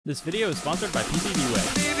This video is sponsored by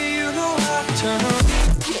PCBWay. Baby, you know how to turn on.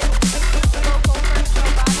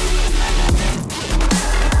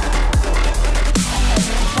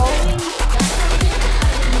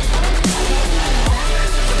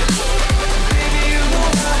 Baby, you know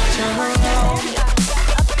how to turn around.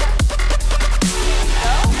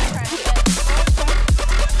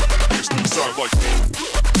 Sound like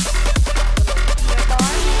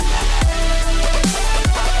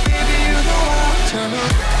Baby, you know how to turn around.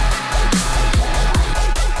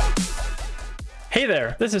 Hey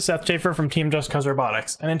there, this is Seth Schaefer from Team Just Cause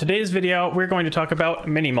Robotics, and in today's video we're going to talk about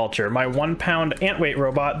Mini Mulcher, my 1-pound ant weight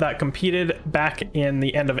robot that competed back in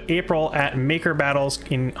the end of April at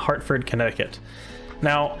MakerBattles in Hartford, Connecticut.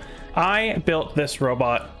 Now, I built this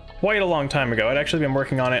robot quite a long time ago. I'd actually been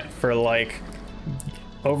working on it for like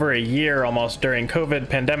over a year almost during COVID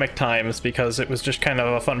pandemic times because it was just kind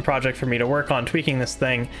of a fun project for me to work on tweaking this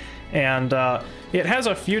thing. And it has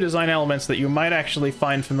a few design elements that you might actually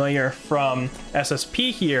find familiar from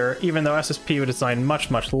SSP here, even though SSP was designed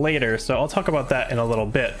much later, so I'll talk about that in a little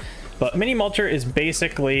bit. But Mini Mulcher is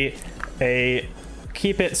basically a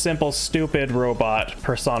keep it simple stupid robot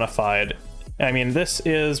personified. I mean, this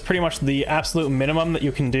is pretty much the absolute minimum that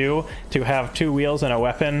you can do to have 2 wheels and a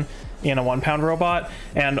weapon in a 1-pound robot,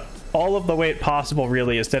 and all of the weight possible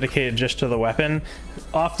really is dedicated just to the weapon,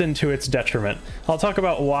 often to its detriment. I'll talk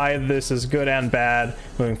about why this is good and bad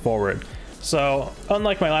moving forward. So,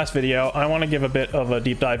 unlike my last video, I want to give a bit of a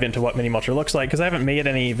deep dive into what Mini Mulcher looks like, because I haven't made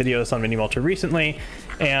any videos on Mini Mulcher recently,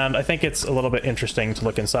 and I think it's a little bit interesting to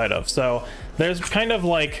look inside of. So, there's kind of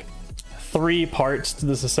like 3 parts to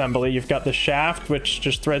this assembly. You've got the shaft, which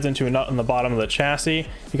just threads into a nut on the bottom of the chassis.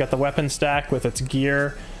 You got the weapon stack with its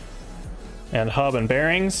gear and hub and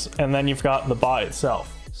bearings, and then you've got the bot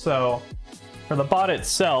itself. So for the bot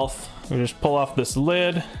itself, we just pull off this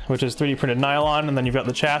lid, which is 3D printed nylon, and then you've got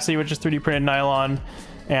the chassis, which is 3D printed nylon,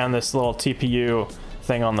 and this little TPU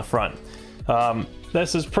thing on the front.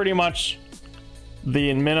 This is pretty much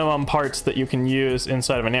the minimum parts that you can use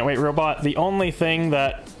inside of an ant weight robot. The only thing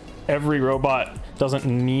that every robot doesn't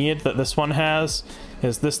need that this one has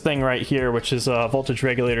is this thing right here, which is a voltage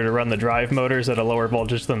regulator to run the drive motors at a lower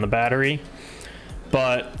voltage than the battery.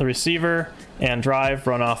 But the receiver and drive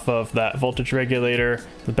run off of that voltage regulator.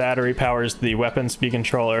 The battery powers the weapon speed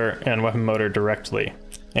controller and weapon motor directly.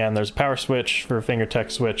 And there's a power switch for a finger tech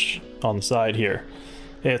switch on the side here.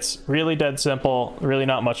 It's really dead simple, really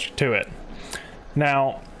not much to it.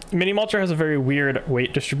 Now, Mini Mulcher has a very weird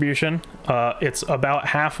weight distribution. It's about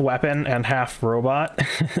half weapon and half robot,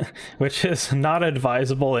 which is not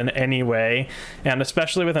advisable in any way. And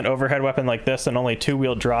especially with an overhead weapon like this and only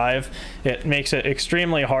 2-wheel drive, it makes it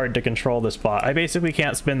extremely hard to control this bot. I basically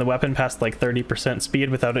can't spin the weapon past like 30% speed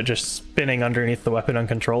without it just spinning underneath the weapon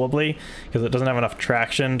uncontrollably, because it doesn't have enough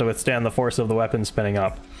traction to withstand the force of the weapon spinning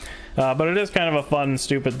up. But it is kind of a fun,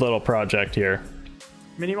 stupid little project here.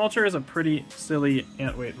 Mini Mulcher is a pretty silly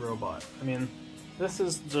ant weight robot. I mean, this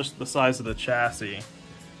is just the size of the chassis.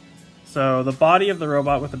 So the body of the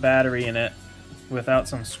robot with the battery in it, without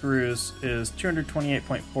some screws, is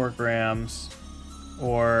 228.4 grams,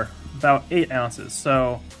 or about 8 ounces.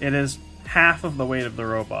 So it is half of the weight of the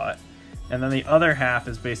robot. And then the other half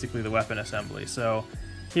is basically the weapon assembly. So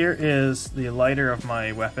here is the lighter of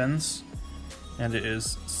my weapons, and it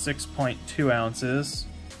is 6.2 ounces.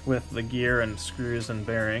 With the gear and screws and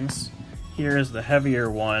bearings. Here is the heavier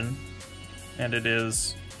one, and it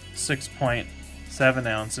is 6.7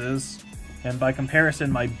 ounces. And by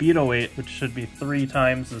comparison, my beetle weight, which should be 3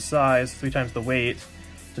 times the size, 3 times the weight,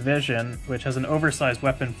 division, which has an oversized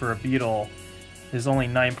weapon for a beetle, is only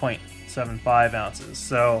 9.75 ounces.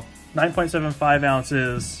 So 9.75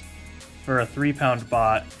 ounces for a 3-pound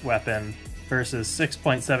bot weapon versus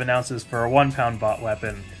 6.7 ounces for a 1-pound bot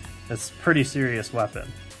weapon. It's a pretty serious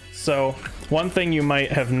weapon. So one thing you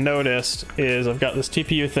might have noticed is I've got this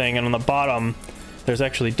TPU thing, and on the bottom there's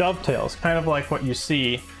actually dovetails, kind of like what you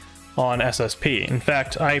see on SSP. In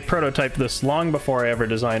fact, I prototyped this long before I ever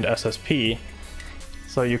designed SSP,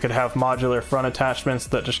 so you could have modular front attachments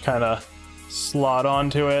that just kind of slot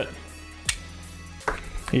onto it.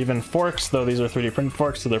 Even forks, though these are 3D printed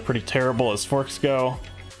forks, so they're pretty terrible as forks go.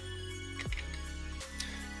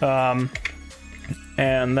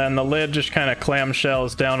 And then the lid just kind of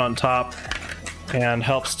clamshells down on top and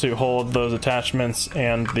helps to hold those attachments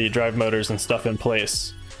and the drive motors and stuff in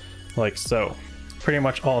place, like so. Pretty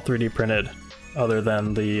much all 3D printed, other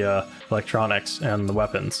than the electronics and the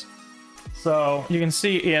weapons. So you can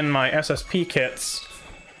see in my SSP kits,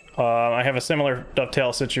 I have a similar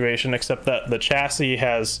dovetail situation, except that the chassis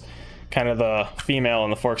has kind of the female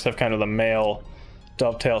and the forks have kind of the male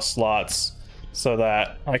dovetail slots. so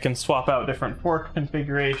that I can swap out different fork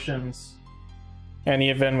configurations, and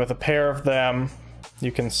even with a pair of them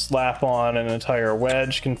you can slap on an entire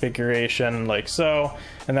wedge configuration like so,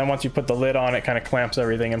 and then once you put the lid on, it kind of clamps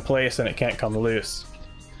everything in place and it can't come loose.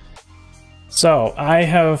 So I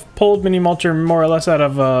have pulled Mini Mulcher more or less out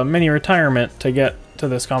of a mini retirement to get to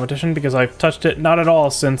this competition, because I've touched it not at all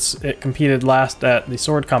since it competed last at the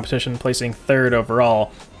sword competition, placing 3rd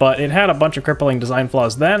overall. But it had a bunch of crippling design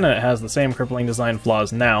flaws then, and it has the same crippling design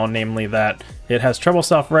flaws now, namely that it has trouble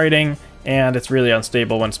self-righting, and it's really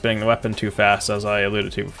unstable when spinning the weapon too fast, as I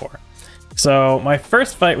alluded to before. So my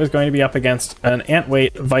first fight was going to be up against an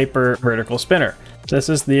Antweight Viper vertical spinner. This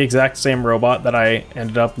is the exact same robot that I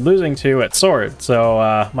ended up losing to at Sword,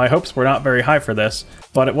 so my hopes were not very high for this,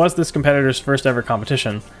 but it was this competitor's first ever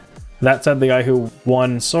competition. That said, the guy who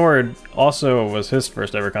won Sword also was his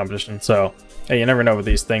first ever competition, so hey, you never know with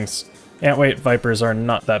these things. Antweight Vipers are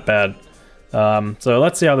not that bad. So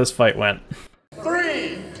let's see how this fight went.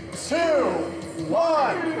 3, 2,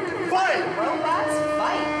 1, fight! Robots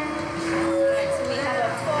fight. Alright, so we have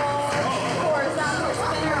a full horizontal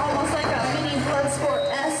spinner, almost like a mini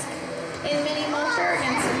Bloodsport-esque in Mini Mulcher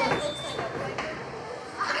against what looks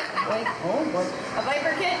like a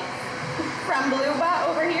Viper kit from Bluebot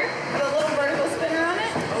over here with a little vertical spinner on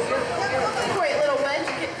it. Great little wedge.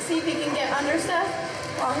 See if he can get under stuff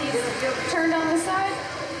while he's turned on the side.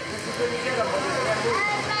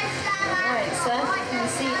 Alright, Seth, can you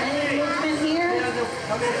see any movement here?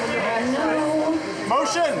 No.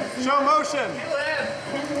 Motion! Show motion!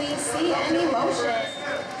 Can we see any motion?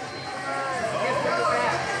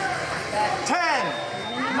 10,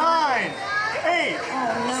 9, 8,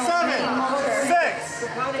 Oh no, 7, Mulcher. 6,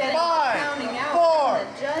 Getting 5, counting out 4, from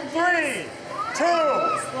the judges. 3, 2,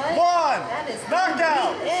 1, That is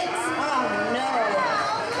knockout! it. Oh no.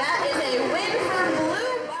 That is a win for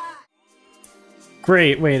Blue.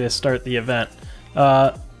 Great way to start the event.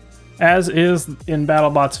 As is in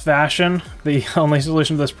BattleBot's fashion, the only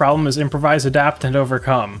solution to this problem is improvise, adapt, and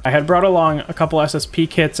overcome. I had brought along a couple SSP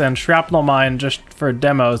kits and shrapnel mine just for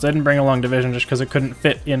demos. I didn't bring along Division just because it couldn't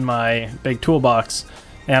fit in my big toolbox.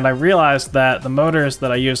 And I realized that the motors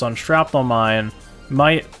that I use on shrapnel mine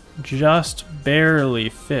might just barely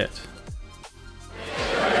fit.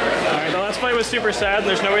 Alright, the last fight was super sad.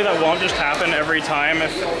 There's no way that won't just happen every time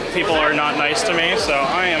if people are not nice to me, so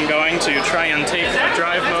I am going to try and take the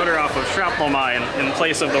drive motor off of shrapnel mine in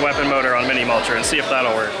place of the weapon motor on Mini Mulcher and see if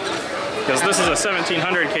that'll work. Because this is a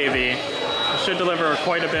 1700 kV, it should deliver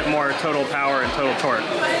quite a bit more total power and total torque.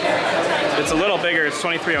 It's a little bigger, it's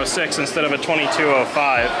 2306 instead of a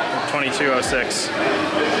 2205, 2206,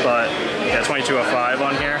 but yeah, 2205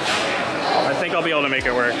 on here. I think I'll be able to make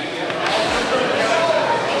it work.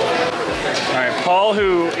 Alright, Paul,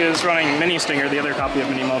 who is running Mini Stinger, the other copy of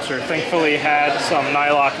Mini Mulcher, thankfully had some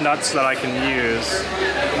nylock nuts that I can use.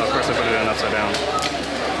 Oh, of course I put it in upside down.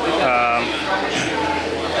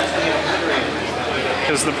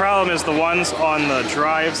 Because the problem is the ones on the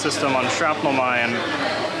drive system on Shrapnel Mine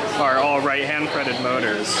are all right-hand threaded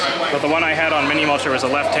motors. But the one I had on Mini Mulcher was a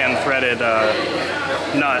left-hand threaded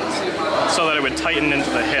nut, so that it would tighten into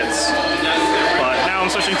the hits. But now I'm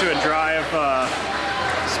switching to a drive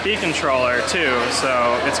speed controller too,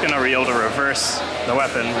 so it's going to be able to reverse the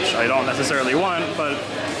weapon, which I don't necessarily want, but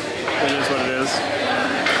it is what it is.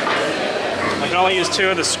 I can only use 2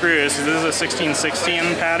 of the screws. This is a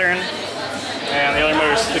 1616 pattern, and the other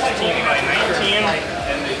motor is 16 by 19,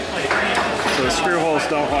 so the screw holes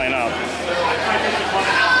don't line up.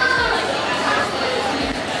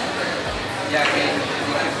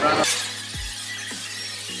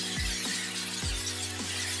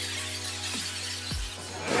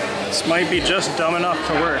 This might be just dumb enough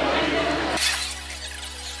to work.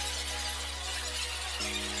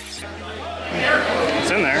 It's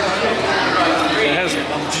in there. It has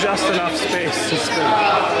just enough space to spin.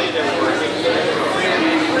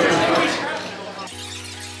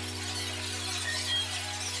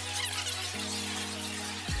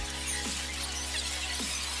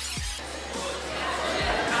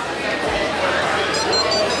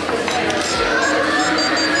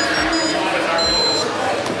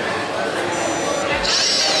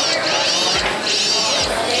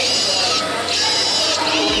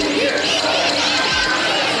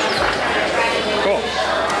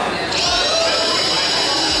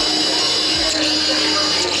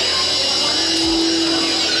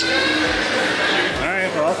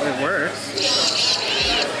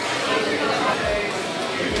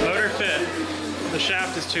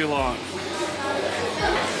 Shaft is too long.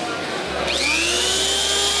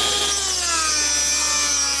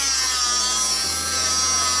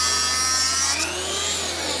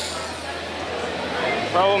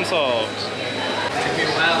 Problem solved.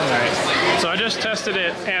 Alright, so I just tested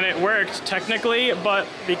it and it worked technically, but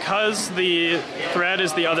because the thread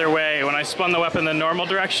is the other way, when I spun the weapon the normal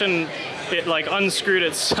direction, it like unscrewed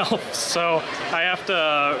itself. So I have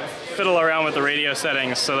to fiddle around with the radio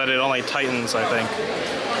settings so that it only tightens, I think.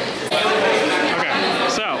 Okay,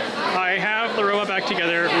 so I have the robot back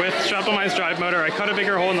together with Shopomized drive motor. I cut a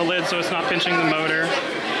bigger hole in the lid so it's not pinching the motor.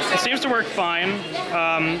 It seems to work fine.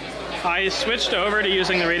 I switched over to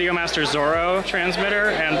using the Radiomaster Zorro transmitter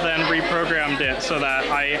and then reprogrammed it so that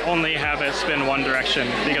I only have it spin one direction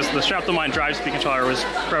because the Strap-to-Mine drive speed controller was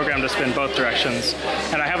programmed to spin both directions.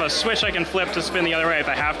 And I have a switch I can flip to spin the other way if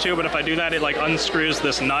I have to, but if I do that, it like unscrews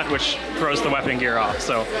this nut, which throws the weapon gear off.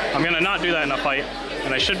 So I'm gonna not do that in a fight,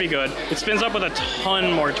 and I should be good. It spins up with a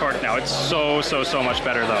ton more torque now. It's so much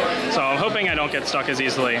better though. So I'm hoping I don't get stuck as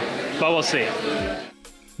easily, but we'll see.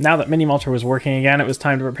 Now that Mini Mulcher was working again, it was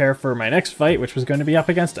time to prepare for my next fight, which was going to be up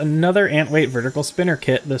against another Antweight vertical spinner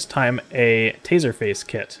kit, this time a Taserface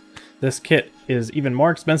kit. This kit is even more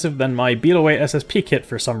expensive than my Beetleweight SSP kit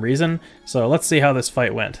for some reason, so let's see how this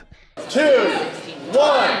fight went. 2, 1,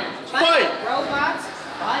 fight! Robots,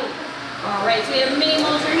 fight. Alright, so we have Mini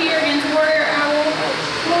Mulcher here against Warrior Owl.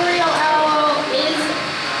 Warrior Owl is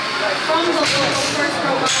from the local First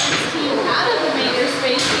Robotics team out of the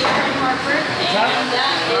Makerspace here in Hartford, and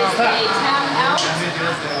that is a tap out.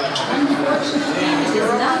 Unfortunately, it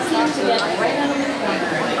does not seem to get right out of the corner.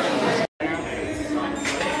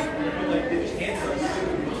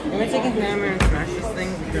 I'm gonna take a hammer and smash this thing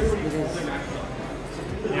because it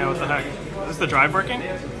is. Yeah, what the heck? Is the drive working?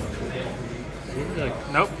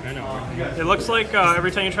 Nope. It looks like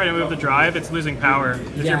every time you try to move the drive, it's losing power.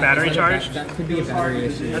 Is your battery charged? That could be a battery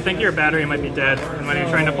issue. I think your battery might be dead, and when you're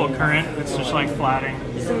trying to pull current, it's just like flatting.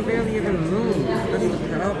 It can barely even move. That's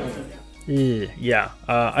the problem. Yeah,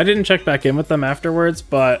 I didn't check back in with them afterwards,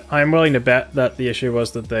 but I'm willing to bet that the issue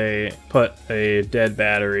was that they put a dead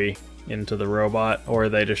battery into the robot, or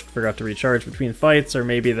they just forgot to recharge between fights, or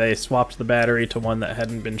maybe they swapped the battery to one that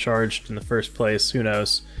hadn't been charged in the first place. Who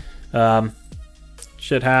knows?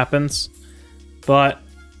 Shit happens, but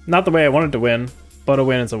not the way I wanted to win, but a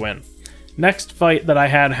win is a win. Next fight that I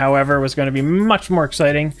had, however, was going to be much more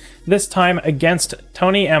exciting, this time against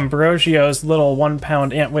Tony Ambrosio's little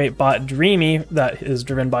 1-pound Antweight bot Dreamy that is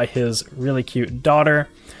driven by his really cute daughter.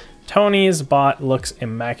 Tony's bot looks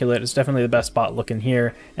immaculate. It's definitely the best bot looking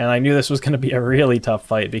here, and I knew this was going to be a really tough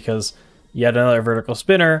fight because yet another vertical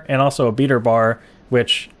spinner and also a beater bar,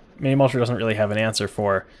 which Mini Mulcher doesn't really have an answer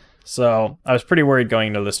for. So I was pretty worried going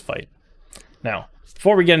into this fight. Now,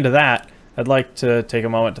 before we get into that, I'd like to take a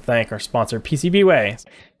moment to thank our sponsor, PCBWay.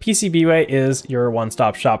 PCBWay is your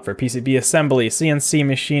one-stop shop for PCB assembly, CNC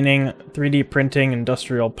machining, 3D printing,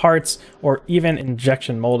 industrial parts, or even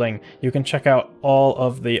injection molding. You can check out all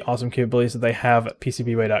of the awesome capabilities that they have at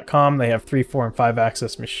PCBWay.com. They have 3, 4, and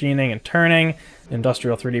 5-axis machining and turning,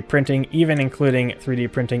 industrial 3D printing, even including 3D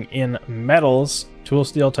printing in metals, tool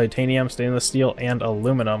steel, titanium, stainless steel, and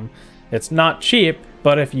aluminum. It's not cheap,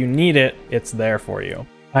 but if you need it, it's there for you.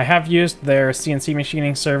 I have used their CNC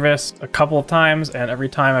machining service a couple of times, and every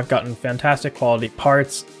time I've gotten fantastic quality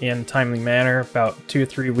parts in timely manner, about 2 or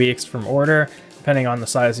 3 weeks from order, depending on the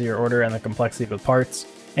size of your order and the complexity of the parts.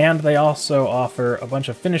 And they also offer a bunch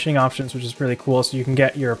of finishing options, which is really cool, so you can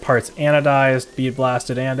get your parts anodized, bead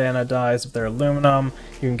blasted and anodized if they're aluminum.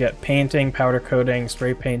 You can get painting, powder coating,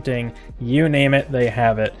 spray painting, you name it, they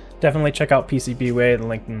have it. Definitely check out PCBWay, the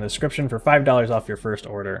link in the description, for $5 off your first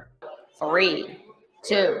order. 3,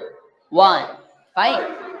 2, 1,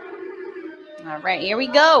 fight. All right, here we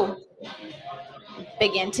go.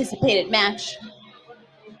 Big anticipated match.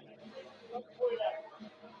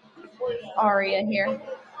 Aria here,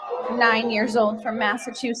 9 years old from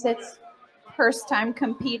Massachusetts. First time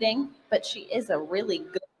competing, but she is a really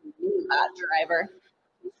good robot driver.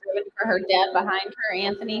 She's driven for her dad behind her,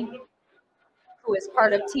 Anthony, who is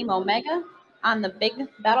part of Team Omega on the big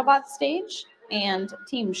BattleBot stage, and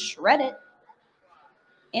Team Shred It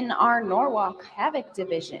in our Norwalk Havoc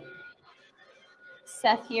division.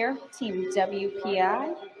 Seth here, Team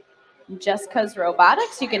WPI, Just Cause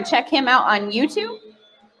Robotics. You can check him out on YouTube.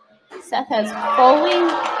 Seth has fully,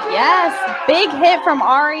 yes, big hit from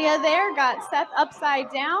Aria there. Got Seth upside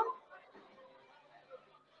down.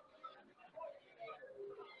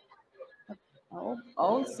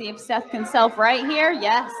 Oh, see if Seth can self-right here.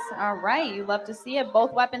 Yes, all right, you love to see it.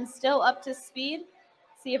 Both weapons still up to speed.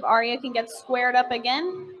 See if Aria can get squared up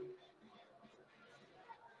again.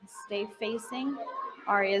 Stay facing.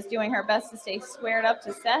 Aria is doing her best to stay squared up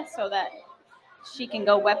to Seth so that she can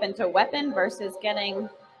go weapon to weapon versus getting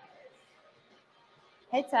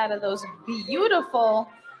hits out of those beautiful,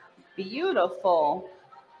 beautiful.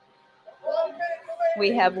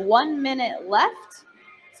 We have 1 minute left.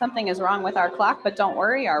 Something is wrong with our clock, but don't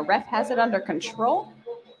worry, our ref has it under control.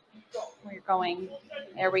 We're going,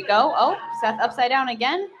 there we go. Oh, Seth upside down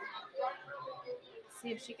again. See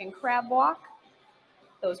if she can crab walk.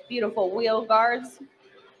 Those beautiful wheel guards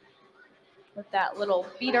with that little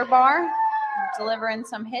beater bar. Delivering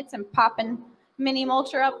some hits and popping Mini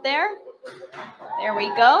Mulcher up there. There we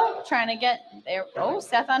go. Trying to get there. Oh,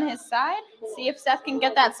 Seth on his side. See if Seth can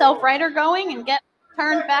get that self-rider going and get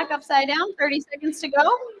turned back upside down. 30 seconds to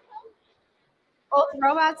go. Both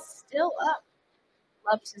robots still up.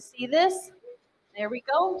 Love to see this. There we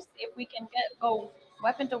go. See if we can go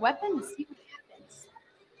weapon to weapon and see what happens.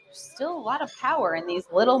 There's still a lot of power in these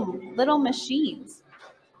little machines.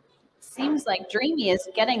 Seems like Dreamy is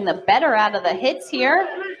getting the better out of the hits here.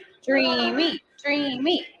 Dreamy.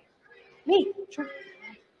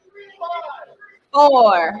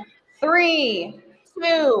 4, 3,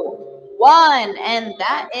 2, 1, and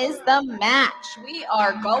that is the match. We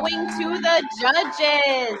are going to the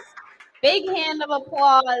judges. Big hand of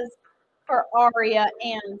applause for Aria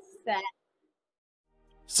and Seth.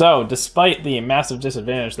 So, despite the massive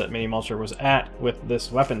disadvantage that Mini Mulcher was at with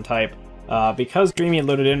this weapon type, because Dreamy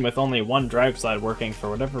loaded in with only one drive slide working for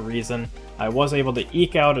whatever reason, I was able to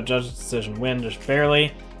eke out a judge's decision win just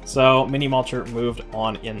barely, so Mini Mulcher moved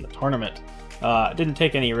on in the tournament. I didn't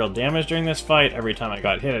take any real damage during this fight. Every time I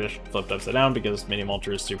got hit, I just flipped upside down because Mini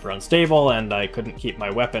Mulcher is super unstable and I couldn't keep my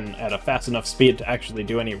weapon at a fast enough speed to actually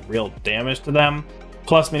do any real damage to them.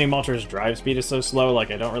 Plus, Mini Mulcher's drive speed is so slow, like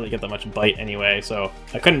I don't really get that much bite anyway, so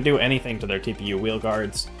I couldn't do anything to their TPU wheel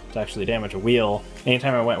guards to actually damage a wheel.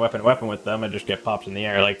 Anytime I went weapon to weapon with them, I'd just get popped in the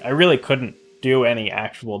air. Like, I really couldn't do any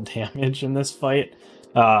actual damage in this fight.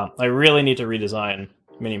 I really need to redesign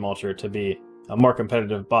Mini Mulcher to be a more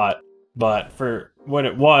competitive bot, but for what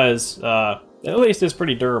it was, at least it's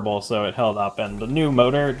pretty durable, so it held up, and the new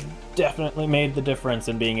motor definitely made the difference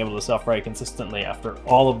in being able to self-right consistently after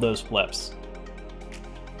all of those flips.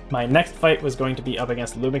 My next fight was going to be up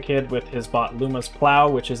against Luma Kid with his bot Luma's Plow,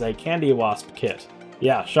 which is a Candy Wasp kit.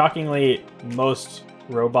 Yeah, shockingly, most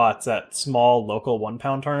robots at small local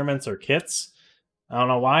 1-pound tournaments are kits. I don't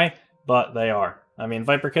know why, but they are. I mean,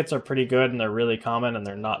 Viper kits are pretty good and they're really common and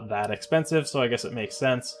they're not that expensive, so I guess it makes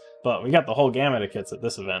sense. But we got the whole gamut of kits at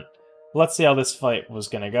this event. Let's see how this fight was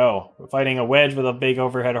going to go. Fighting a wedge with a big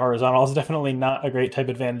overhead horizontal is definitely not a great type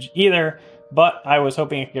advantage either, but I was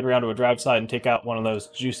hoping I could get around to a drive side and take out one of those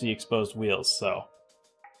juicy exposed wheels, so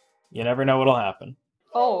you never know what'll happen.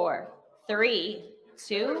 4, 3,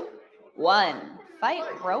 2, 1. Fight,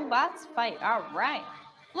 robots, fight. All right.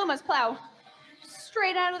 Luma's Plow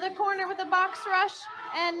straight out of the corner with a box rush,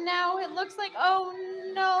 and now it looks like, oh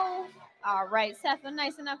no. All right, Seth was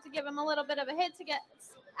nice enough to give him a little bit of a hit to get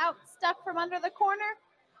out stuck from under the corner.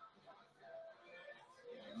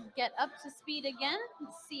 Get up to speed again.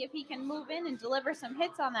 See if he can move in and deliver some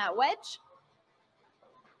hits on that wedge.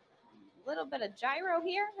 A little bit of gyro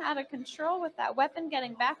here, out of control with that weapon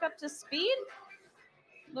getting back up to speed.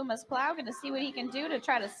 Luma's Plow going to see what he can do to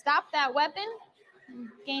try to stop that weapon,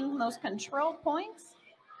 gain those control points.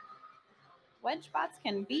 Wedge bots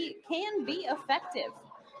can be effective.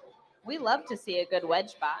 We love to see a good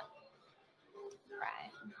wedge bot.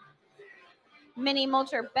 Right. Mini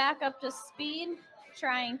Mulcher back up to speed,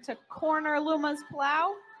 trying to corner Luma's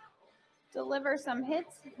Plow, deliver some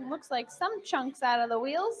hits. Looks like some chunks out of the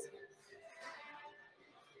wheels.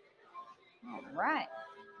 All right.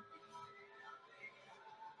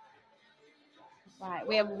 Right,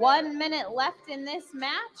 we have 1 minute left in this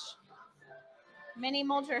match. Mini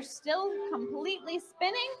Mulcher still completely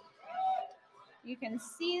spinning. You can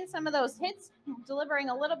see some of those hits delivering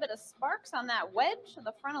a little bit of sparks on that wedge to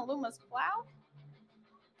the front of Luma's Plow.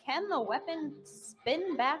 Can the weapon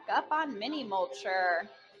spin back up on Mini Mulcher?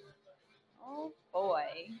 Oh boy.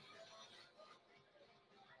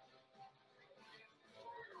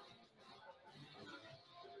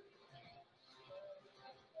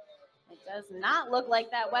 It does not look like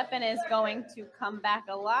that weapon is going to come back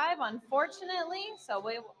alive, unfortunately. So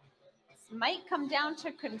we might come down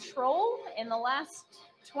to control in the last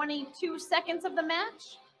 22 seconds of the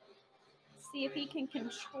match. See if he can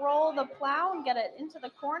control the Plow and get it into the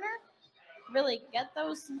corner. Really get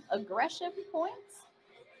those aggression points.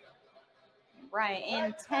 Right,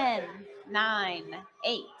 in 10, 9,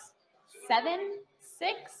 8, 7,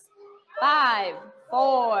 6, 5,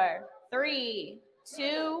 4, 3,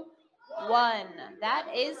 2, 1. That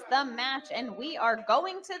is the match, and we are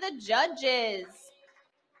going to the judges.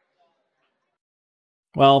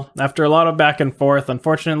 Well, after a lot of back and forth,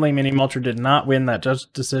 unfortunately, Mini Mulcher did not win that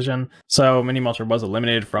judge decision, so Mini Mulcher was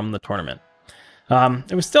eliminated from the tournament.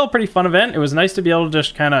 It was still a pretty fun event. It was nice to be able to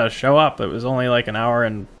just kind of show up. It was only like an hour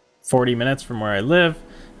and 40 minutes from where I live.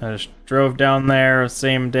 I just drove down there,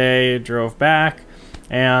 same day, drove back,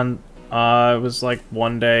 and it was like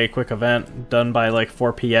one day, quick event, done by like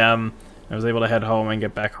 4 p.m. I was able to head home and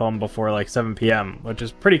get back home before like 7 p.m., which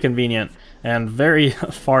is pretty convenient and very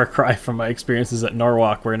far cry from my experiences at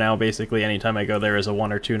Norwalk, where now basically anytime I go there is a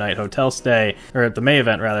 1 or 2 night hotel stay, or at the May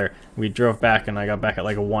event rather. We drove back and I got back at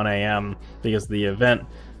like 1 a.m. because the event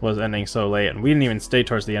was ending so late, and we didn't even stay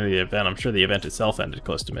towards the end of the event. I'm sure the event itself ended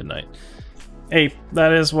close to midnight. Hey,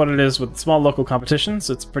 that is what it is with small local competitions.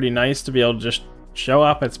 It's pretty nice to be able to just show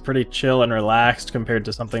up. It's pretty chill and relaxed compared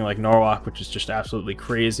to something like Norwalk, which is just absolutely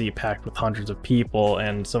crazy, packed with hundreds of people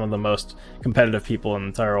and some of the most competitive people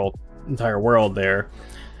in the entire world there.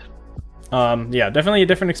 Yeah, definitely a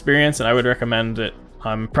different experience, and I would recommend it.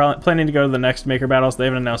 I'm planning to go to the next Maker Battles. They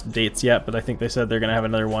haven't announced dates yet, but I think they said they're going to have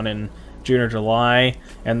another one in June or July,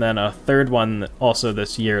 and then a third one also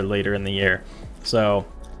this year, later in the year. So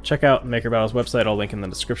check out Maker Battle's website. I'll link in the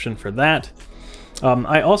description for that.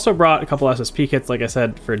 I also brought a couple SSP kits, like I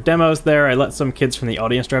said, for demos there. I let some kids from the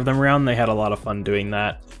audience drive them around. They had a lot of fun doing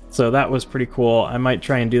that. So that was pretty cool. I might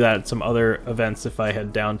try and do that at some other events if I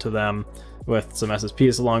head down to them with some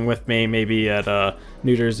SSPs along with me, maybe at a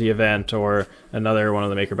New Jersey event or another one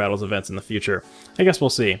of the Maker Battles events in the future. I guess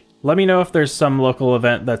we'll see. Let me know if there's some local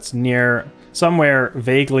event that's somewhere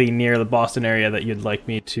vaguely near the Boston area that you'd like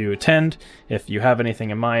me to attend. If you have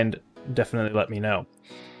anything in mind, definitely let me know.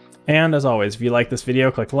 And as always, if you like this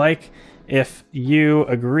video, click like. If you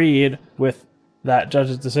agreed with that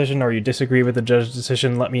judge's decision or you disagree with the judge's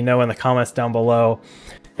decision, let me know in the comments down below.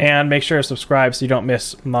 And make sure to subscribe so you don't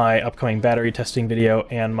miss my upcoming battery testing video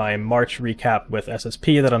and my March recap with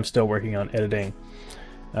SSP that I'm still working on editing.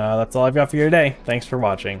 That's all I've got for you today. Thanks for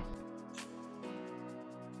watching.